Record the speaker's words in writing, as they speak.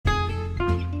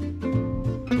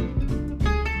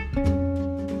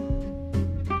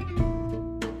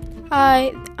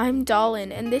Hi, I'm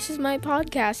Dahlen, and this is my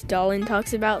podcast, Dahlen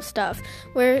Talks About Stuff,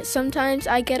 where sometimes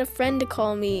I get a friend to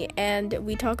call me and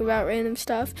we talk about random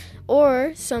stuff,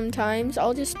 or sometimes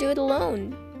I'll just do it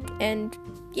alone. And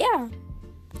yeah,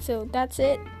 so that's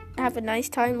it. Have a nice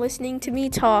time listening to me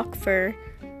talk for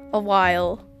a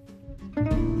while.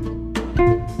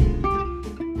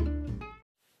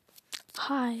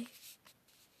 Hi.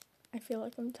 I feel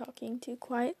like I'm talking too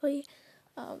quietly.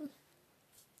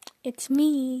 It's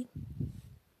me.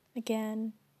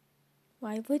 Again.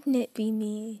 Why wouldn't it be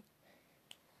me?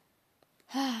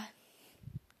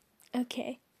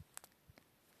 Okay.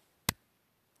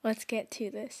 Let's get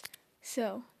to this.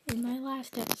 So, in my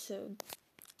last episode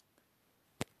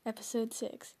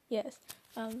 6, yes,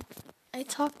 I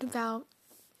talked about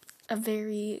a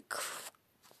very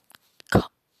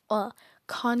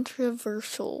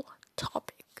controversial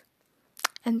topic,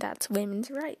 and that's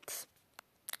women's rights.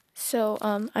 So,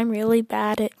 I'm really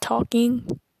bad at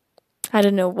talking. I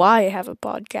don't know why I have a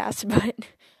podcast, but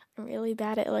I'm really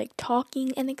bad at,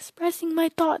 talking and expressing my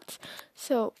thoughts.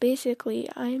 So, basically,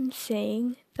 I'm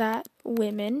saying that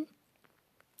women,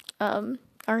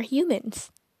 are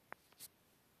humans.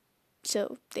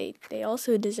 So, they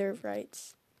also deserve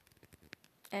rights.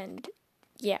 And,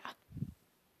 yeah.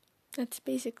 That's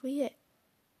basically it.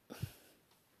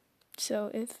 So,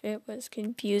 if it was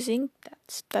confusing,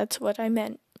 that's what I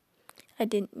meant. I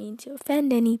didn't mean to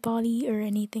offend anybody or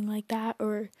anything like that,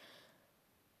 or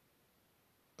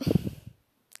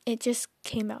it just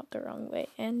came out the wrong way,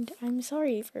 and I'm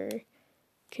sorry for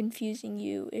confusing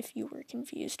you if you were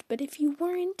confused, but if you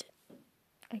weren't,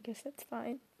 I guess that's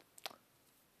fine.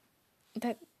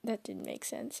 That didn't make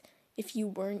sense. If you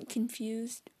weren't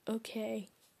confused, okay.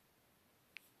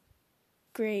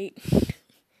 Great.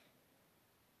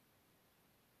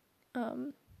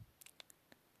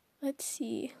 Let's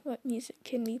see, what music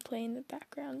can we play in the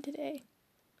background today?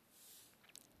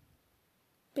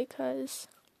 Because,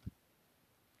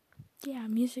 yeah,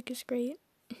 music is great.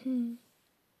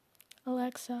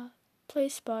 Alexa, play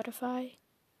Spotify.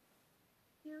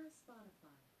 Here is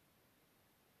Spotify.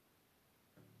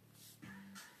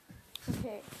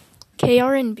 Okay.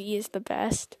 KR&B is the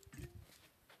best.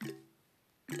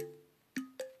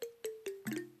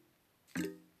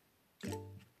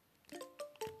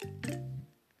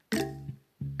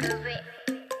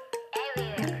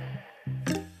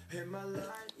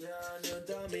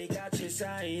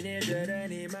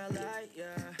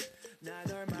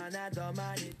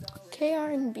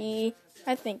 KR&B,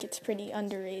 I think it's pretty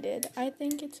underrated. I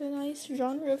think it's a nice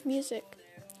genre of music,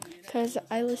 because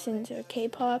I listen to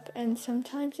K-pop, and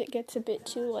sometimes it gets a bit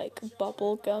too,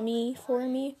 bubblegummy for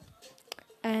me,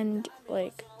 and,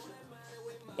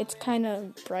 it's kind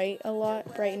of bright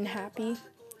and happy,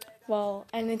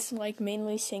 and it's,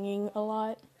 mainly singing a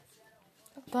lot,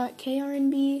 but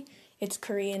KR&B, it's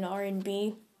Korean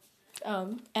R&B,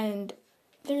 and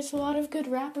there's a lot of good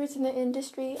rappers in the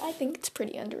industry. I think it's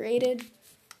pretty underrated.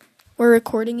 We're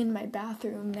recording in my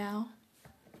bathroom now.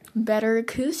 Better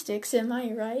acoustics, am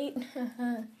I right?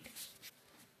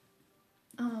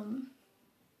 Oh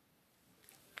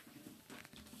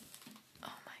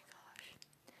my gosh.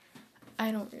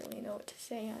 I don't really know what to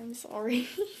say. I'm sorry.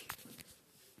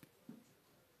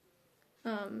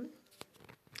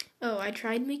 I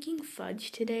tried making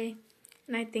fudge today,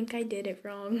 and I think I did it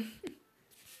wrong.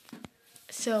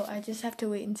 So I just have to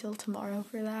wait until tomorrow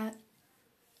for that.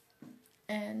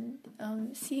 And,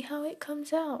 see how it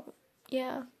comes out.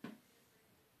 Yeah.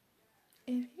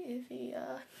 Iffy,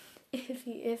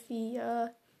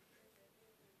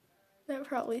 that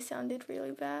probably sounded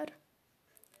really bad.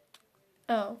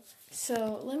 Oh,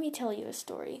 so let me tell you a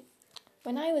story.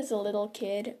 When I was a little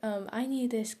kid, I knew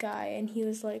this guy, and he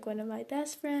was, one of my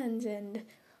best friends, and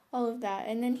all of that,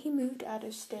 and then he moved out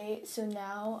of state, so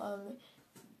now,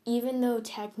 even though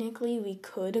technically we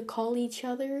could call each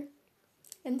other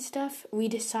and stuff, we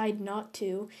decide not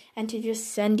to, and to just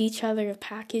send each other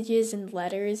packages and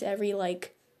letters every,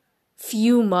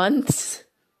 few months,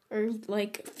 or,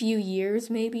 few years,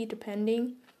 maybe,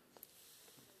 depending.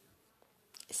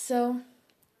 So,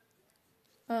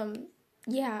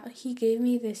 yeah, he gave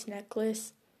me this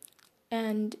necklace,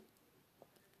 and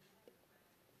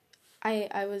I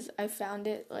found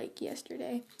it,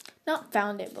 yesterday. Not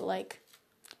found it, but,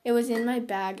 it was in my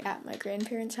bag at my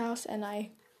grandparents' house, and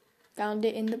I found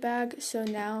it in the bag, so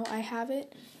now I have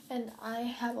it, and I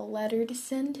have a letter to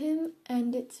send him,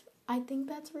 and I think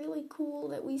that's really cool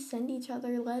that we send each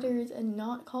other letters and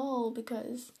not call,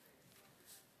 because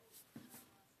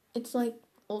it's,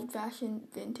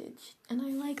 old-fashioned vintage, and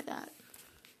I like that.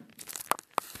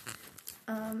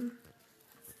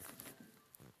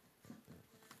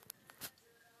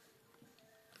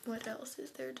 What else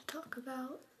is there to talk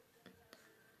about?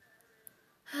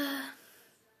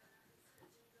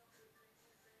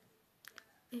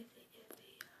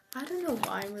 I don't know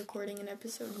why I'm recording an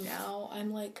episode now.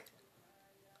 I'm like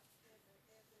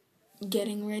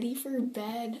getting ready for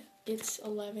bed. It's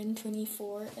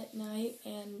 11:24 at night,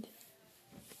 and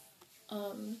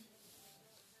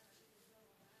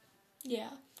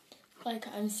yeah, like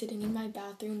I'm sitting in my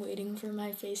bathroom waiting for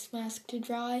my face mask to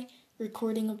dry,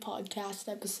 recording a podcast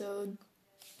episode.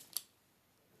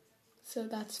 So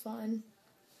that's fun.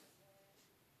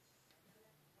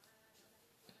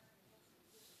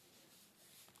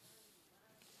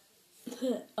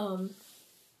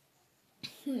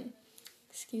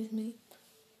 Excuse me.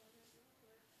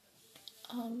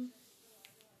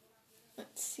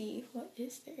 Let's see, what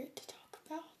is there to talk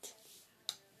about?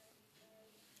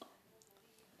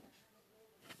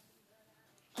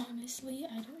 Honestly,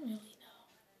 I don't really know.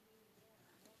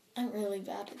 I'm really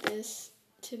bad at this,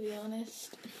 to be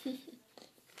honest.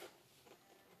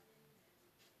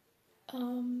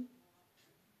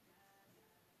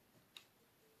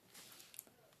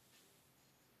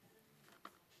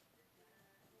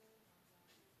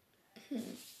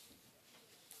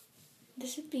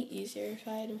 This would be easier if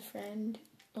I had a friend,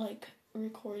 like,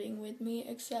 recording with me,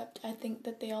 except I think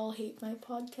that they all hate my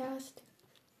podcast.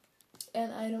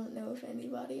 And I don't know if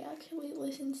anybody actually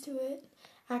listens to it.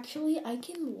 Actually, I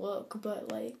can look,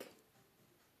 but, like,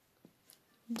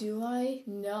 do I?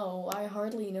 No, I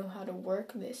hardly know how to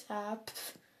work this app.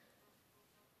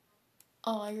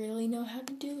 All I really know how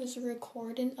to do is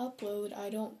record and upload. I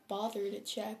don't bother to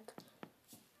check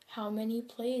how many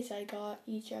plays I got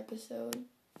each episode.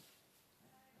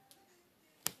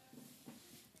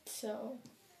 So,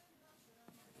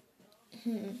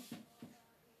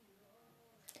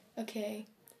 okay,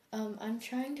 I'm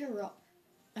trying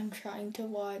to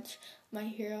watch My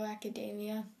Hero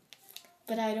Academia,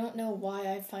 but I don't know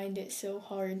why I find it so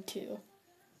hard to.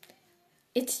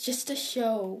 It's just a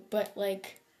show, but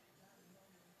like,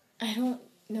 I don't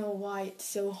know why it's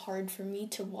so hard for me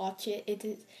to watch it.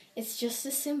 It's just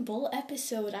a simple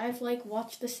episode. I've like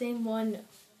watched the same one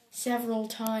several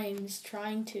times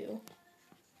trying to.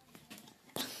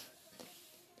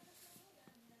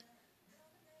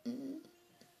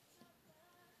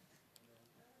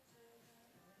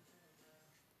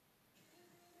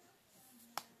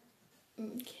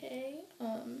 Okay,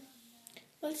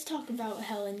 let's talk about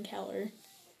Helen Keller.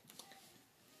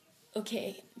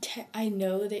 Okay, I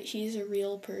know that she's a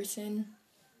real person,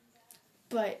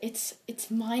 but it's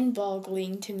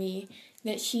mind-boggling to me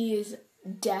that she is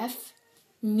deaf,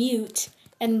 mute,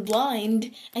 and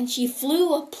blind, and she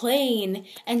flew a plane,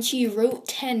 and she wrote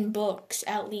 10 books,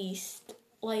 at least.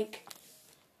 Like,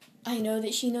 I know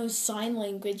that she knows sign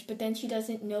language, but then she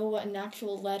doesn't know what an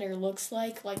actual letter looks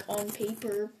like on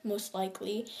paper, most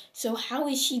likely. So how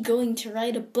is she going to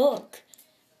write a book?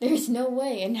 There's no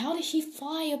way. And how does she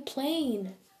fly a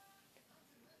plane?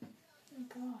 Oh my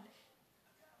gosh.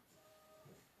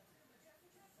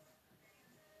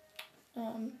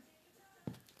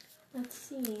 Let's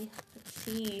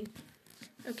see.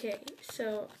 Okay,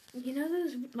 so, you know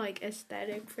those, like,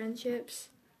 aesthetic friendships?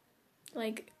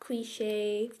 Like,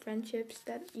 cliche friendships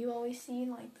that you always see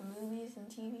in, like, the movies and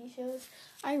TV shows?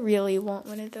 I really want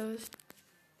one of those.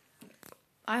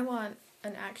 I want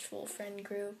an actual friend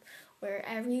group where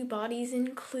everybody's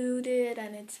included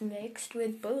and it's mixed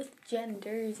with both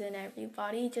genders and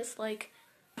everybody just, like,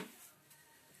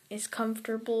 is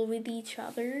comfortable with each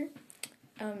other.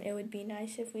 It would be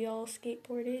nice if we all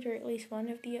skateboarded, or at least one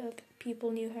of the other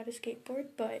people knew how to skateboard,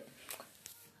 but,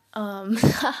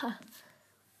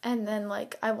 and then,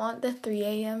 like, I want the 3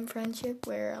 a.m. friendship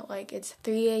where, like, it's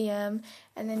 3 a.m.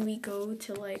 and then we go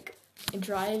to, like,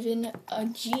 drive in a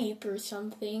Jeep or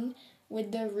something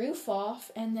with the roof off,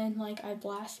 and then, like, I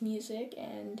blast music,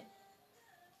 and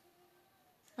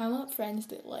I want friends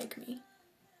that like me.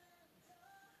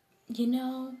 You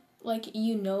know? Like,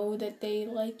 you know that they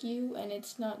like you, and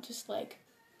it's not just like,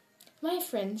 my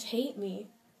friends hate me.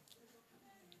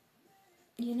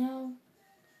 You know?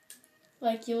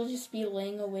 Like, you'll just be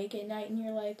laying awake at night and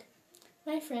you're like,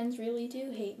 my friends really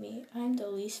do hate me. I'm the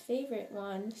least favorite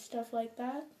one. Stuff like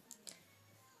that.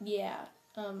 Yeah.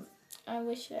 I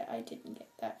wish that I didn't get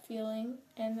that feeling,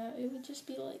 and that it would just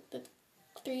be like the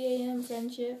 3 a.m.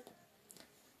 friendship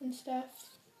and stuff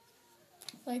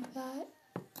like that.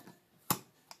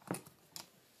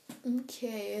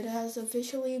 Okay, it has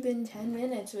officially been 10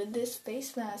 minutes with this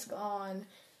face mask on,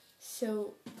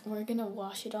 so we're gonna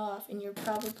wash it off, and you're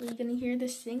probably gonna hear the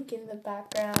sink in the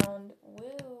background.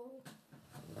 Woo!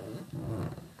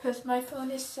 Because my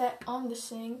phone is set on the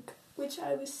sink, which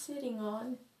I was sitting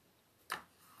on.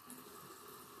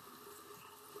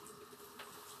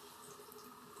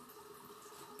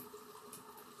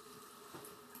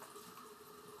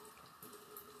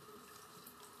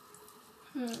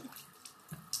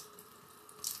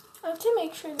 I have to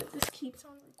make sure that this keeps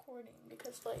on recording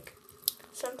because, like,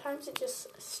 sometimes it just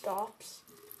stops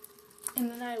and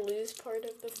then I lose part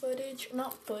of the footage.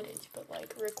 Not footage, but,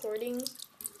 like, recording.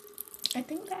 I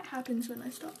think that happens when I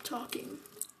stop talking.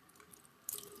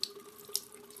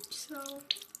 So,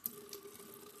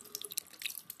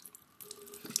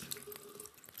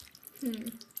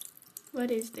 what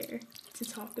is there to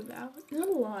talk about? Not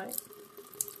a lot.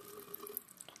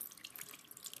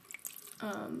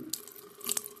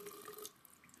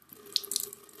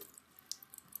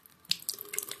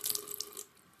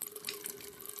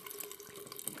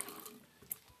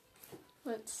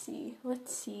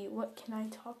 Let's see, what can I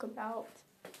talk about?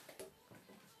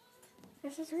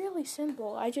 This is really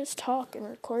simple. I just talk and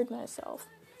record myself.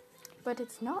 But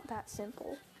it's not that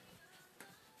simple.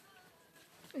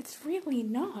 It's really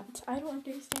not. I don't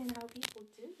understand how people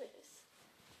do this.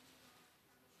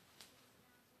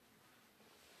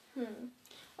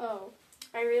 Oh,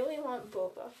 I really want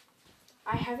boba.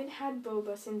 I haven't had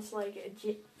boba since, like,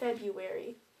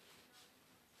 February.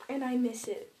 And I miss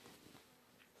it.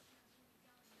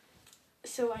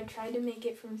 So I tried to make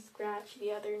it from scratch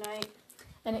the other night,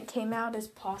 and it came out as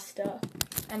pasta,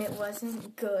 and it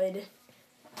wasn't good.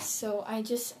 So I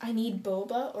need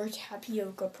boba or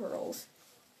tapioca pearls.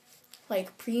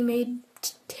 Like pre-made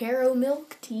taro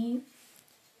milk tea,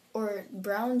 or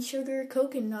brown sugar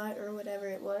coconut, or whatever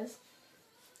it was.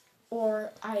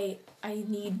 Or I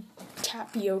need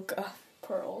tapioca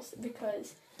pearls,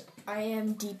 because I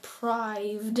am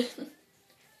deprived.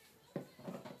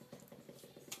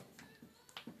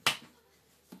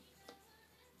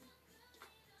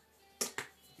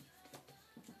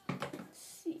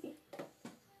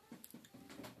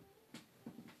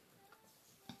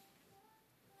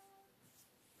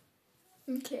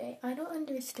 Okay, I don't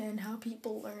understand how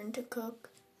people learn to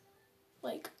cook.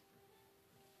 Like,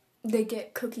 they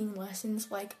get cooking lessons,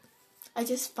 like, I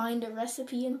just find a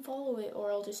recipe and follow it,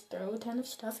 or I'll just throw a ton of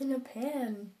stuff in a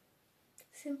pan.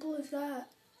 Simple as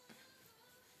that.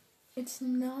 It's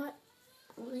not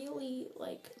really,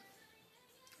 like,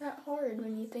 that hard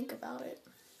when you think about it.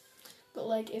 But,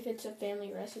 like, if it's a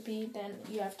family recipe, then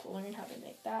you have to learn how to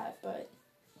make that, but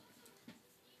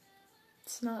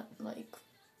it's not, like,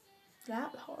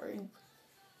 that hard.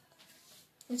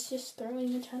 It's just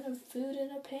throwing a ton of food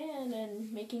in a pan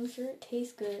and making sure it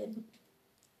tastes good.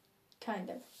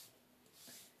 Kind of.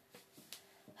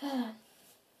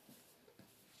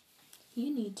 You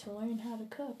need to learn how to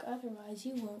cook, otherwise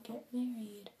you won't get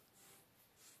married.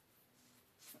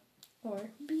 Or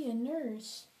be a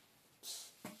nurse.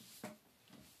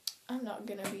 I'm not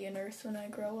gonna be a nurse when I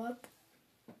grow up.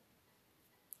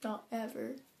 Not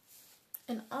ever.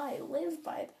 And I live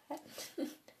by that.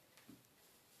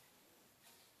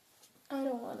 I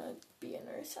don't want to be a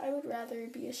nurse. I would rather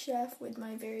be a chef with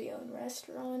my very own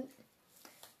restaurant.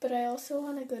 But I also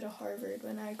want to go to Harvard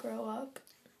when I grow up.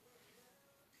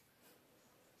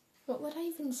 What would I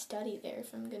even study there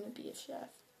if I'm going to be a chef?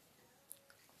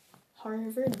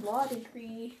 Harvard law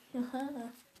degree.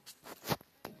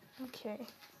 Okay.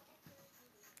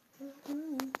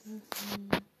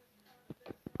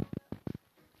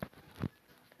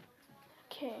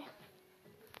 Okay.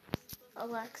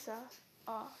 Alexa,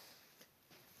 off.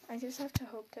 I just have to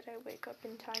hope that I wake up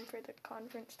in time for the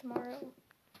conference tomorrow.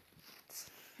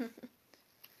 Let's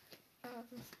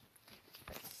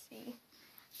see.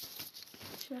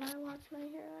 Should I watch My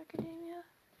Hero Academia?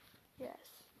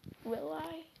 Yes. Will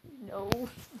I? No.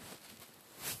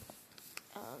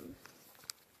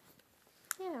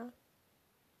 Yeah.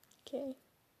 Okay.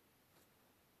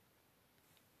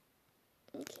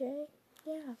 Okay.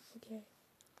 Yeah, okay.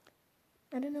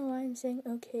 I don't know why I'm saying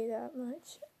okay that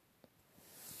much.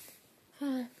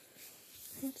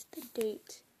 What's the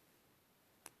date?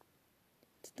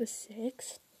 It's the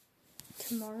 6th?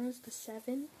 Tomorrow's the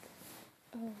 7th?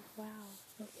 Oh, wow.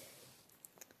 Okay.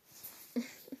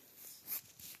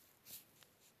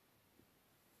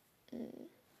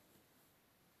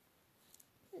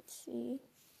 Let's see.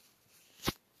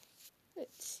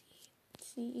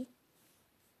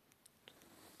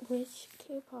 Which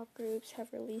K-pop groups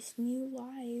have released new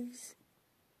lives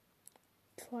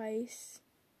twice?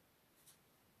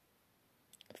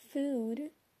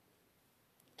 Food.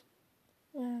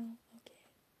 Wow, okay.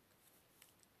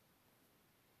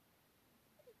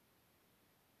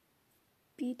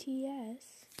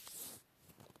 BTS.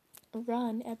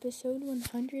 Run, episode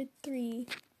 103.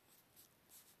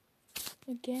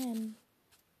 Again.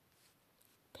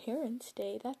 Parents'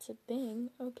 Day, that's a thing.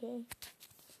 Okay.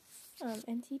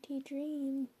 NCT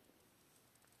Dream.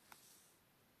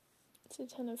 It's a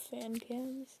ton of fan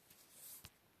cams.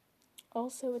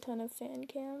 Also a ton of fan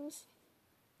cams.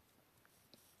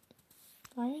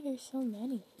 Why are there so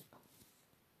many?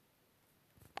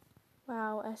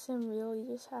 Wow, SM really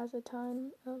just has a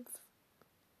ton of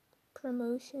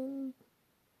promotion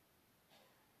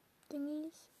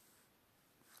thingies.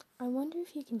 I wonder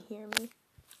if you can hear me.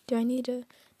 Do I need to?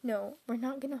 No, we're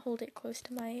not gonna hold it close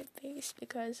to my face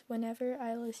because whenever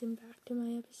I listen back to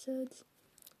my episodes,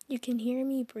 you can hear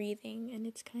me breathing and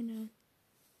it's kind of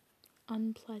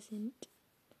unpleasant.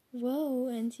 Whoa,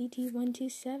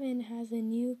 NCT127 has a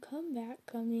new comeback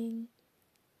coming.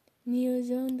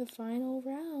 Neozone the final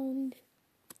round.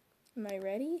 Am I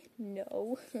ready?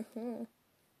 No.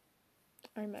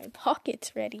 Are my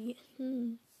pockets ready?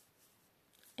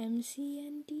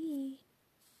 MCND.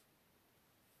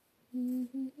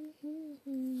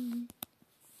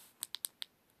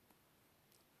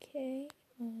 Okay,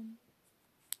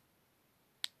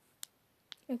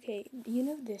 okay, you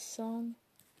know this song?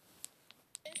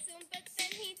 But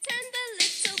then he turned the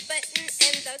little button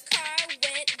and the car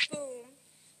went boom.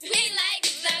 We like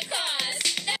the cars.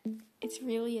 It's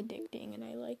really addicting and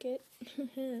I like it.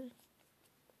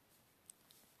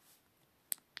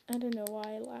 I don't know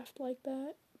why I laughed like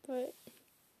that, but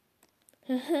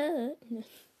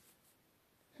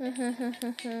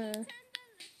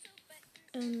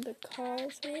and the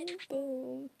cars went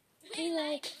boom. We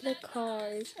like the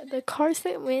cars. The cars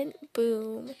that went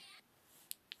boom.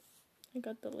 I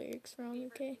got the lyrics wrong,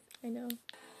 okay? I know.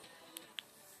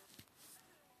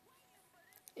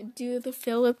 Do the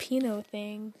Filipino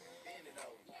thing.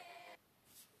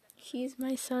 She's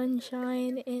my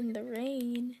sunshine in the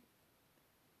rain.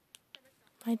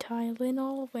 My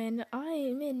Tylenol when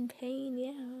I'm in pain,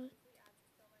 yeah.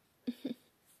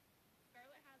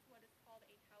 Scarlett has what is called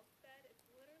a house bed. It's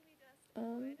literally just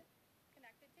wood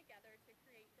connected together to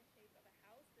create the shape of a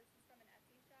house. This is from an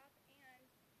Etsy shop, and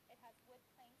it has wood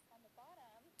planks on the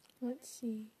bottom. Let's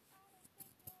see.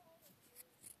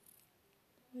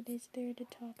 What is there to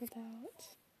talk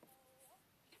about?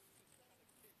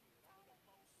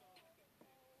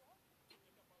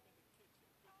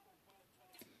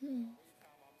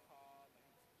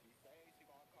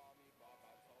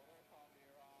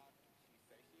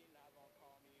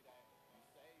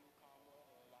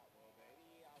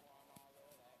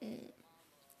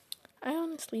 I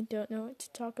honestly don't know what to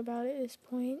talk about at this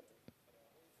point.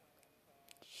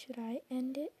 Should I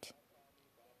end it?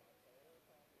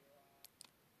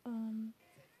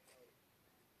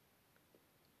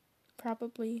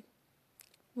 Probably.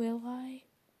 Will I?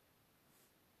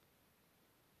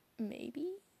 Maybe?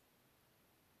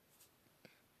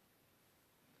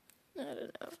 I don't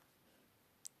know.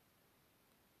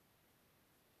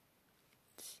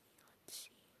 Let's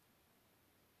see.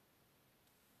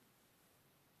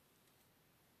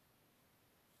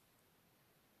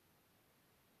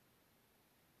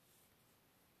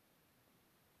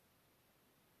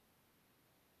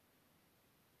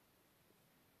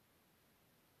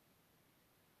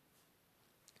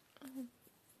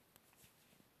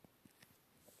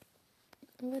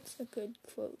 What's a good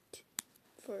quote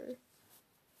for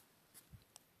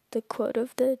the quote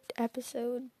of the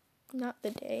episode? Not the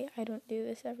day. I don't do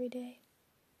this every day.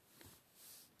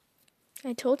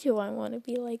 I told you I want to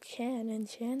be like Chan in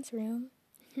Chan's room.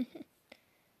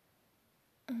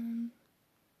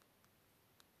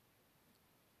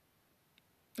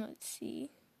 Let's see.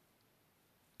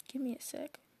 Give me a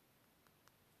sec.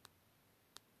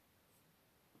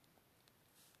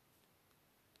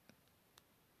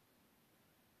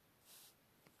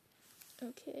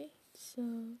 Okay, so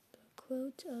the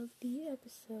quote of the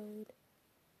episode.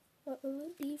 What will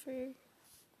it be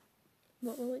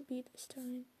this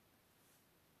time?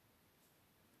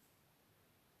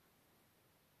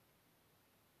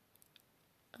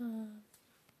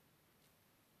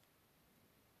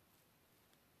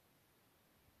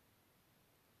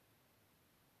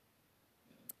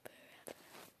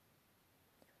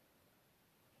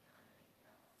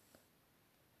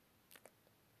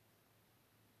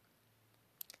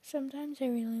 Sometimes I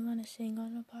really want to sing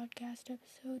on a podcast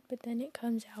episode, but then it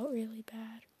comes out really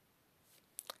bad.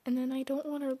 And then I don't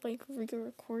want to,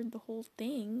 re-record the whole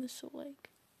thing, so, oh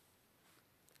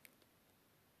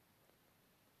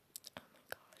my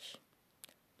gosh.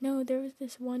 No, there was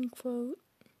this one quote.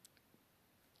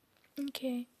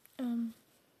 Okay,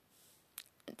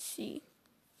 let's see.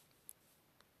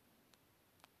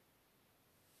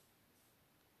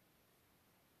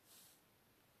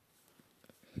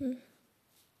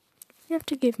 You have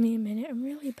to give me a minute. I'm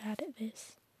really bad at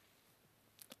this.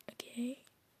 Okay.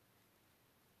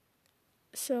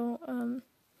 So,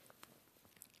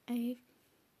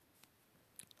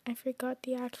 I forgot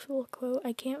the actual quote.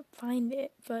 I can't find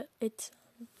it, but it's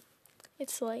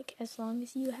like, as long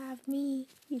as you have me,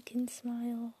 you can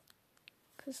smile.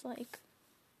 'Cause, like,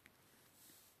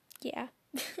 yeah.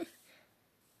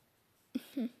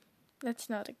 That's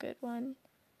not a good one.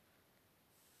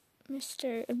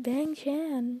 Mr. Bang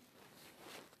Chan.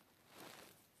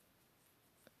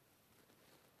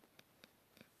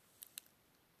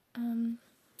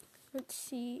 Let's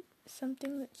see.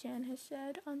 Something that Jan has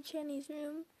said on Channy's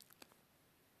room.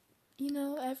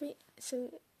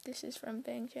 So this is from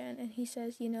Bang Chan, and he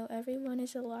says, everyone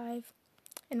is alive,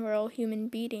 and we're all human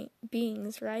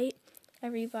beings, right?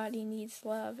 Everybody needs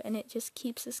love, and it just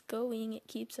keeps us going, it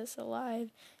keeps us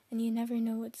alive, and you never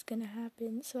know what's gonna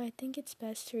happen. So I think it's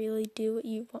best to really do what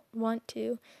you want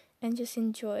to, and just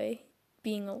enjoy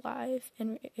being alive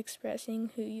and expressing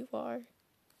who you are.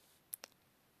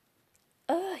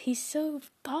 He's so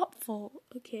thoughtful.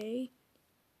 Okay.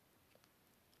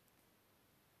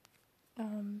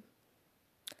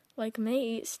 Like,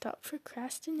 mate, stop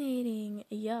procrastinating.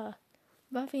 Yeah.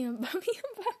 Babian.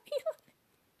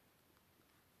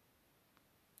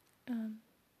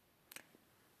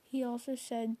 He also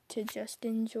said to just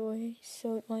enjoy.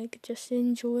 So, like, just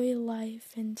enjoy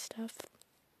life and stuff.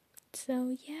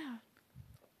 So, yeah.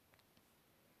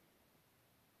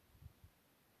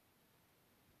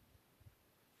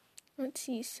 Let's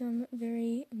see some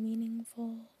very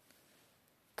meaningful,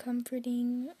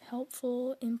 comforting,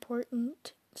 helpful,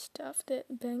 important stuff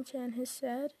that Bang Chan has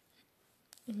said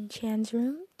in Chan's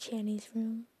room, Channy's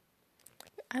room.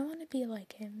 I want to be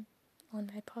like him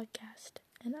on my podcast,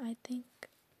 and I think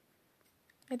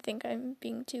I'm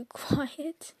being too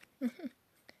quiet.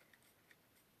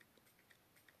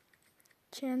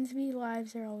 Chan's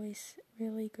lives are always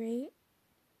really great.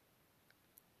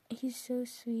 He's so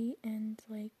sweet and,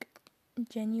 like,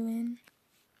 genuine,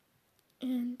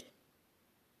 and,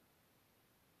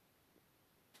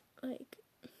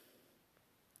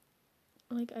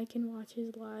 like I can watch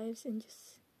his lives and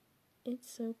just,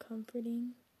 it's so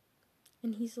comforting.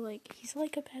 And he's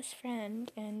like a best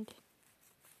friend, and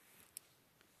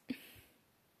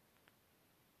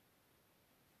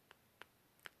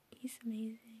he's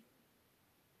amazing.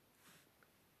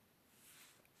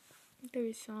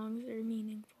 Their songs are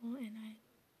meaningful, and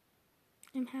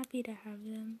I'm happy to have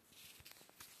them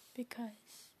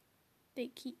because they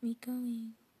keep me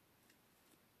going.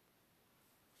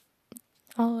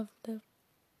 All of the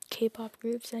K-pop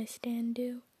groups I stan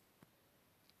do.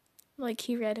 Like,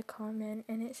 he read a comment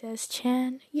and it says,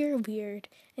 "Chan, you're weird."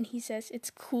 And he says, "It's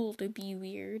cool to be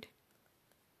weird."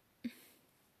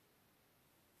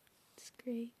 It's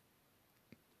great.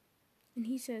 And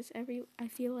he says, I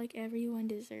feel like everyone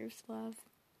deserves love.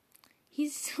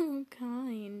 He's so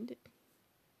kind.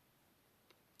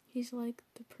 He's like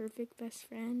the perfect best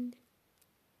friend.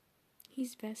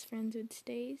 He's best friends with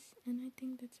Stace, and I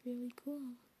think that's really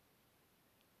cool.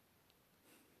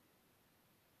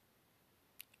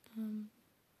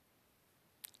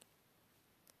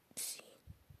 Let's see.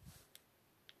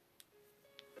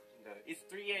 It's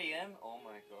 3 a.m. Oh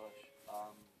my gosh.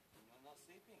 You're not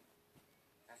sleeping.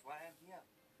 That's why I'm here.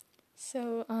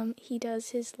 So, he does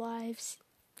his lives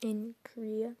in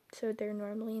Korea, so they're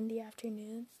normally in the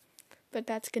afternoon. But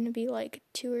that's gonna be like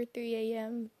 2 or 3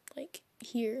 a.m. like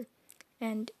here.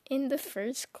 And in the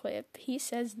first clip, he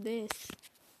says this.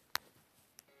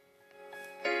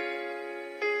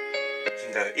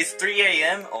 It's 3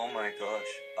 a.m. Oh my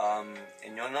gosh.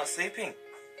 And you're not sleeping.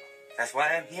 That's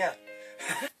why I'm here.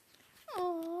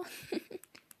 Aww.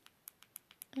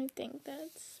 I think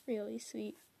that's really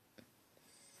sweet.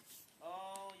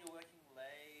 Oh, you're working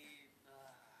late.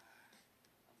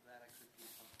 I'm glad I could do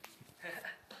something.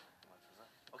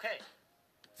 Okay.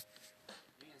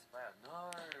 You inspire?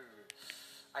 No.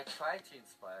 I try to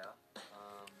inspire.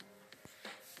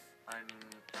 I'm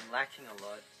lacking a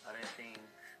lot. I don't think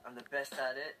I'm the best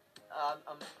at it. I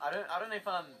don't know if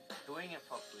I'm doing it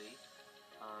properly.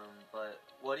 But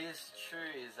what is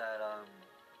true is that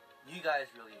you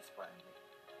guys really inspire me.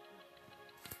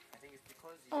 I think it's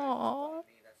because you guys inspire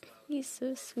me. That's why He's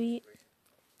so sweet.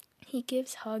 He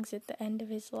gives hugs at the end of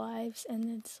his lives,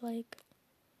 and it's like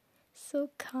so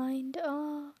kind.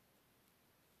 Aww.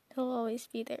 He'll always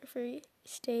be there for you.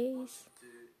 Stays. to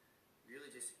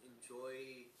really just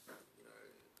enjoy,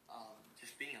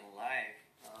 just being alive.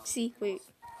 See, wait.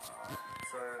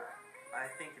 So I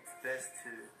think it's best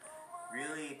to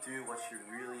really do what you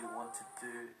really want to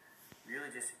do.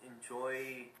 Really just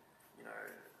enjoy,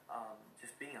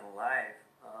 just being alive,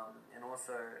 and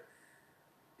also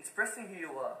expressing who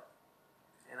you are.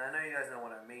 And I know you guys know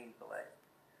what I mean, but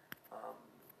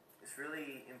it's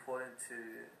really important to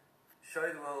show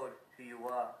the world who who you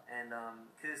are, and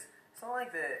because it's not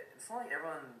like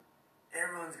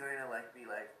everyone's going to like be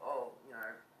like, oh, you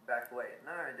know, back away.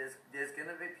 No, there's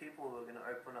gonna be people who are gonna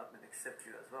open up and accept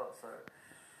you as well. So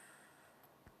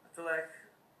I feel like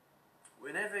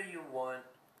whenever you want,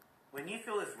 when you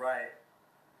feel is right,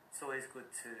 it's always good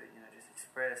to, you know, just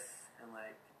express and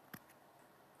like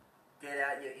get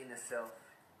out your inner self.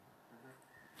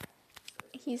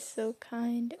 He's so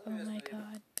kind. Oh my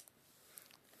god.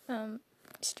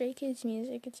 Stray Kids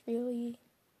music,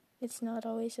 it's not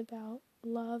always about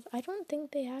love. I don't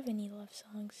think they have any love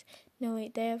songs. No,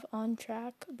 wait, they have On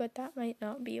Track, but that might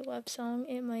not be a love song.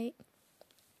 It might,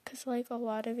 because like a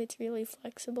lot of it's really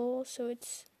flexible, so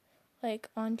it's like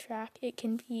On Track, it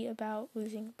can be about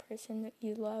losing a person that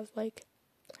you love, like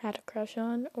had a crush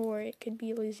on, or it could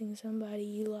be losing somebody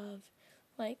you love,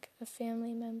 like a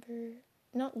family member,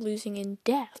 not losing in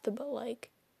death, but like,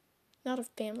 not a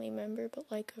family member, but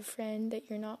like a friend that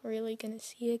you're not really gonna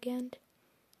see again,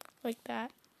 like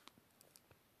that.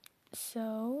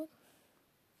 So,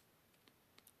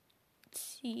 let's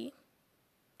see,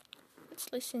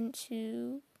 let's listen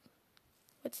to,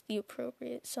 what's the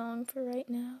appropriate song for right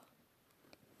now?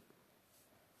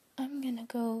 I'm gonna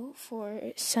go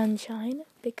for Sunshine,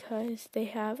 because they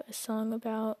have a song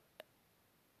about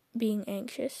being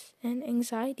anxious and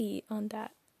anxiety on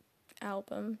that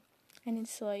album, and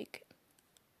it's like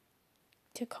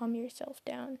to calm yourself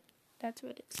down. That's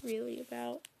what it's really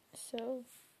about. So,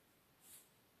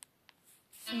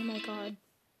 oh my god,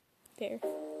 there.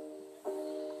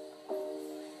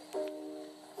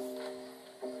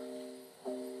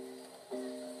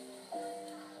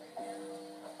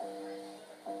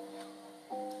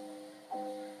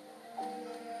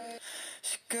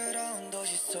 시끄러운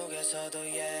도시 속에서도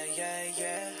yeah yeah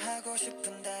yeah 하고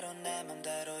싶은 대로 내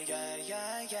맘대로 yeah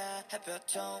yeah yeah 햇볕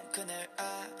좋은 그늘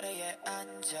아래에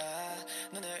앉아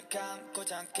눈을 감고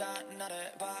잠깐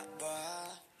나를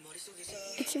봐봐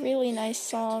It's a really nice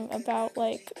song about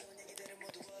like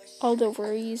all the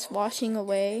worries washing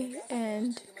away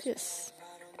and just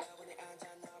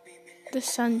the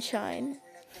sunshine.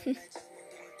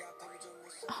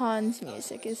 Han's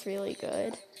music is really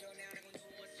good,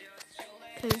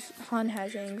 because Han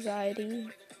has anxiety.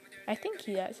 I think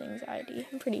he has anxiety.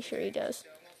 I'm pretty sure he does.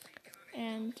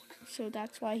 And so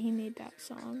that's why he made that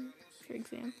song, for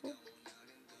example.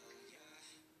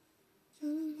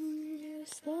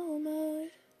 Slow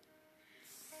mode.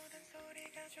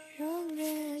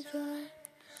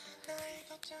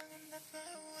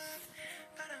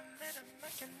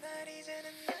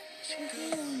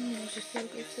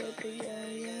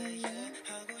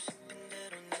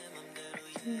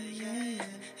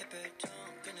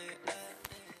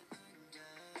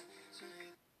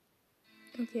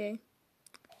 Okay,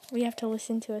 we have to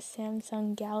listen to a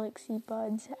Samsung Galaxy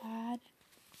Buds ad.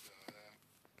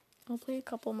 I'll play a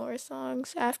couple more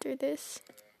songs after this,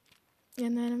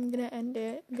 and then I'm gonna end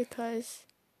it because,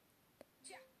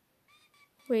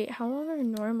 wait, how long are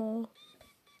normal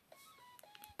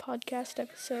podcast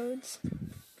episodes?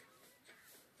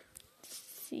 Let's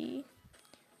see,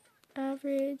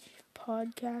 average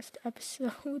podcast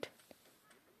episode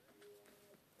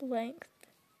length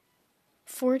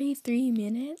 43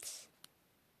 minutes.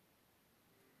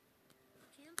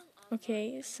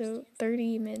 Okay, so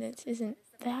 30 minutes isn't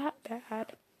that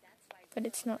bad, but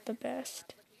it's not the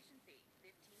best.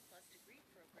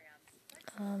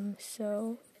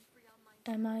 So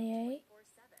MIA,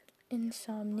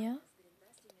 Insomnia,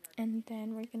 and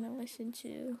then we're gonna listen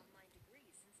to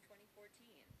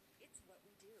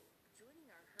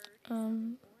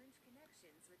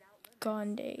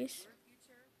Gone Days.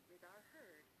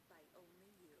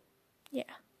 Yeah.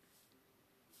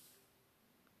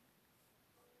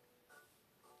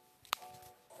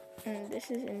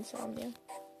 This is Insomnia.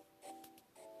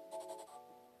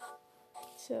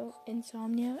 So,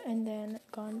 Insomnia and then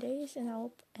Gone Days, and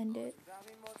I'll end it.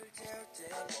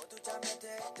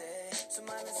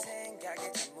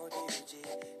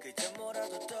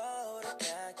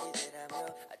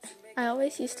 I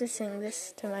always used to sing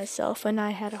this to myself when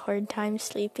I had a hard time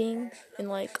sleeping in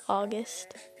like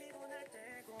August.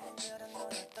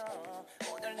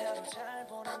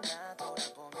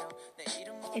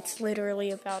 It's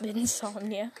literally about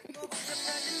insomnia.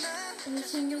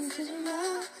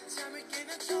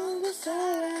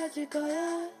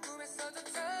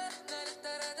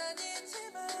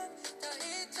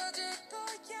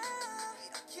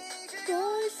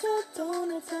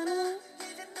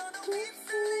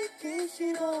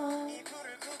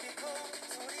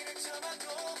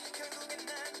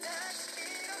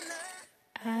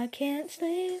 I can't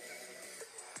sleep.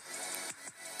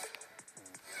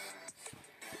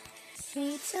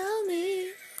 So tell me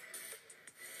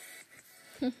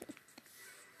So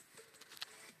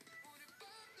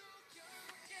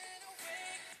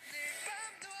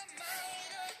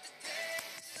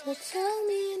tell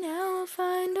me now, I'll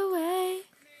find a way.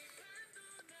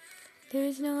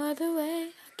 There's no other way,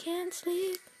 I can't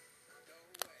sleep.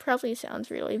 Probably sounds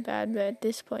really bad, but at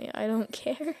this point, I don't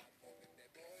care.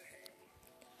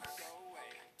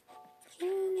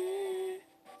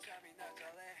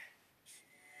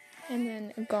 And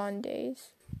then Gone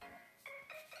Days.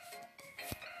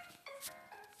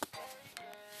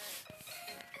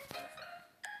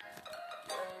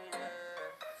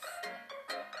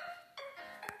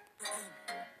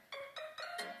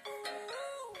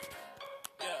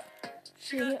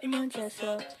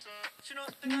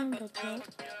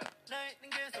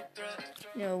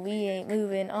 No, we ain't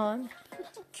moving on.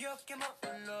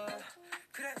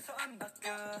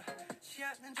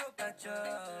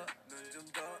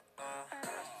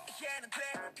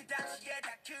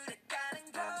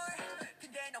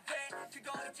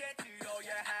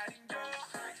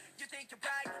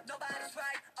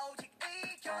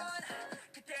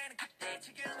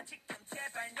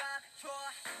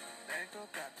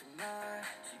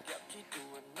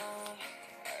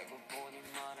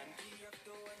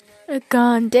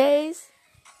 Gone Days.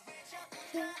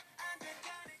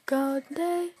 Gone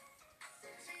Day.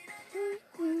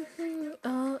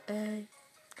 Oh, hey.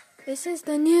 This is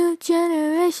the new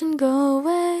generation. Go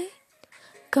away.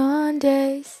 Gone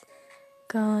Days.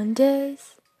 Gone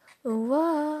Days.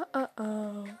 Whoa, oh,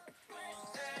 oh.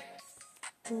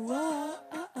 Whoa,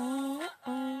 oh, oh,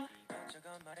 oh.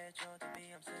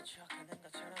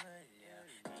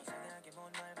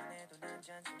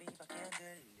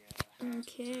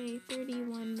 Okay,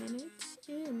 31 minutes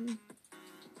in.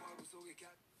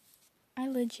 I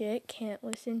legit can't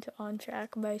listen to On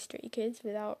Track by Stray Kids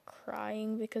without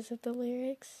crying because of the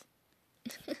lyrics.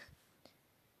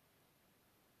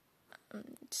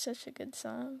 It's such a good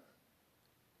song.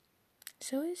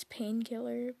 So is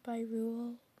Painkiller by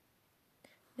Rule.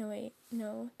 No, wait,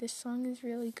 no. This song is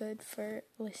really good for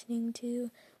listening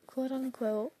to, quote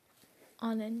unquote,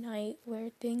 on a night where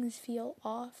things feel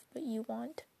off, but you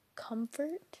want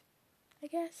comfort, I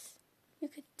guess you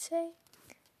could say.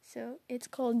 So it's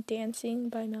called Dancing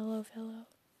by Mellow Fellow.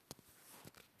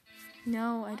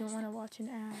 No, I don't want to watch an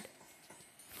ad.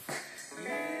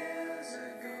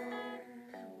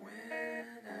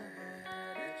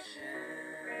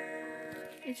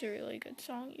 It's a really good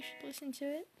song. You should listen to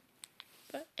it.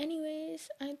 But anyways,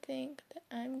 I think that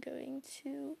I'm going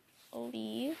to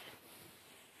leave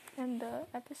end the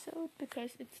episode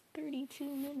because it's 32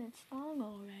 minutes long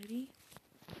already.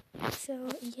 So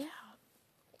yeah.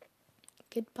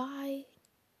 Goodbye,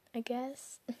 I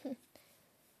guess.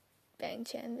 Bang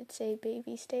Chan would say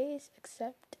baby stays,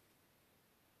 except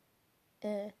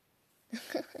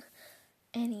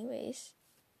anyways,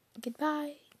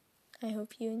 goodbye. I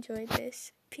hope you enjoyed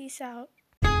this. Peace out.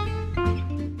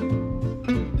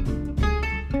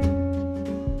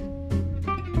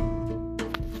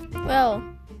 Well,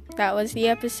 that was the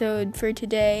episode for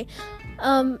today.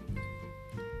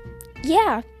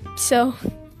 Yeah, so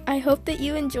I hope that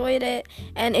you enjoyed it,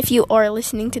 and if you are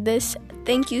listening to this,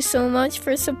 thank you so much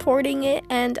for supporting it,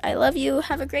 and I love you.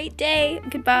 Have a great day.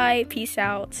 Goodbye. Peace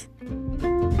out.